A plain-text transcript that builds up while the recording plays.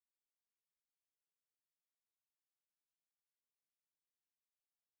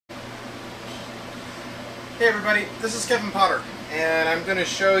Hey everybody, this is Kevin Potter, and I'm going to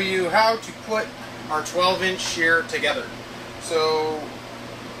show you how to put our 12-inch shear together. So,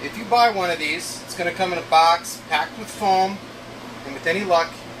 if you buy one of these, it's going to come in a box packed with foam, and with any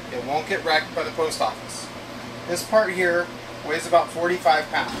luck, it won't get wrecked by the post office. This part here weighs about 45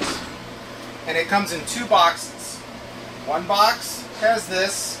 pounds, and it comes in two boxes. One box has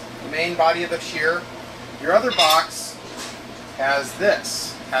this, the main body of the shear. Your other box has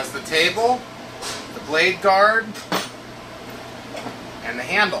this, has the table, the blade guard, and the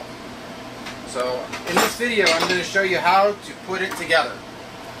handle. So in this video I'm going to show you how to put it together.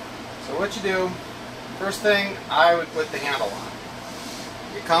 So what you do, first thing, I would put the handle on.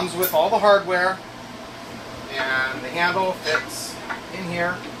 It comes with all the hardware, and the handle fits in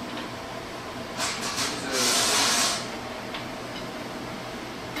here. Uses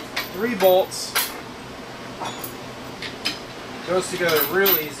 3 bolts. Goes together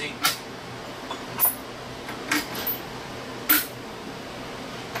real easy.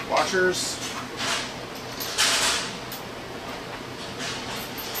 Washers.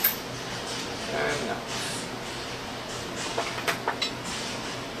 And nuts.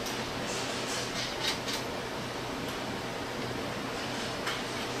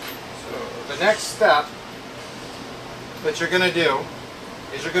 So the next step that you're going to do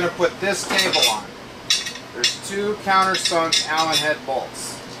is you're going to put this table on. There's 2 countersunk Allen head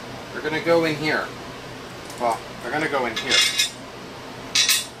bolts. They're going to go in here. Well, they're going to go in here.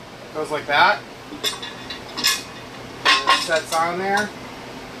 Goes like that. It sets on there.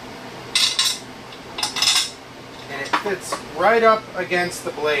 And it fits right up against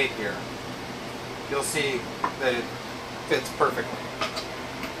the blade here. You'll see that it fits perfectly.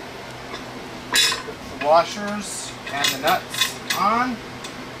 Put the washers and the nuts on.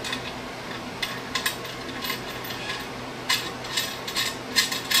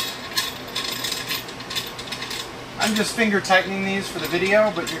 I'm just finger tightening these for the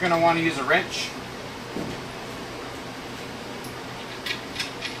video, but you're going to want to use a wrench.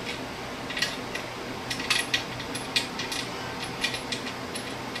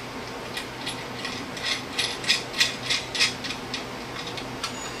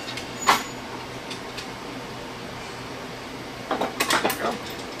 There you go.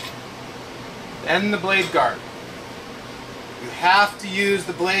 Then the blade guard. You have to use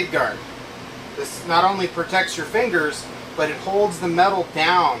the blade guard. This not only protects your fingers, but it holds the metal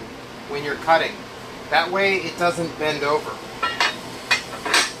down when you're cutting. That way it doesn't bend over.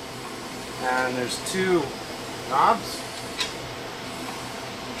 And there's 2 knobs.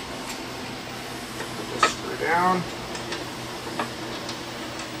 Just screw down.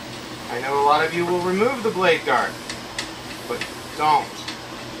 I know a lot of you will remove the blade guard, but don't.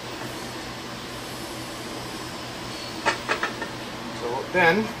 So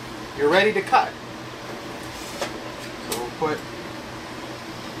then, you're ready to cut. So we'll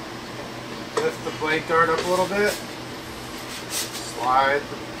lift the blade guard up a little bit, slide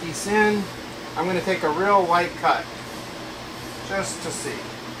the piece in. I'm going to take a real light cut, just to see.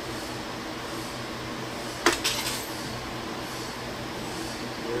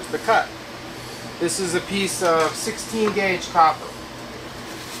 Here's the cut. This is a piece of 16 gauge copper.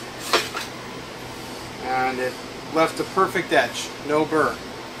 And it left a perfect edge, no burr.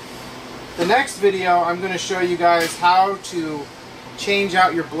 The next video, I'm going to show you guys how to change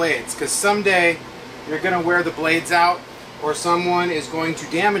out your blades, because someday you're going to wear the blades out, or someone is going to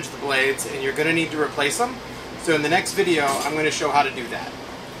damage the blades and you're going to need to replace them. So in the next video, I'm going to show how to do that.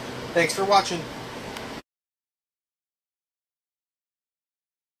 Thanks for watching.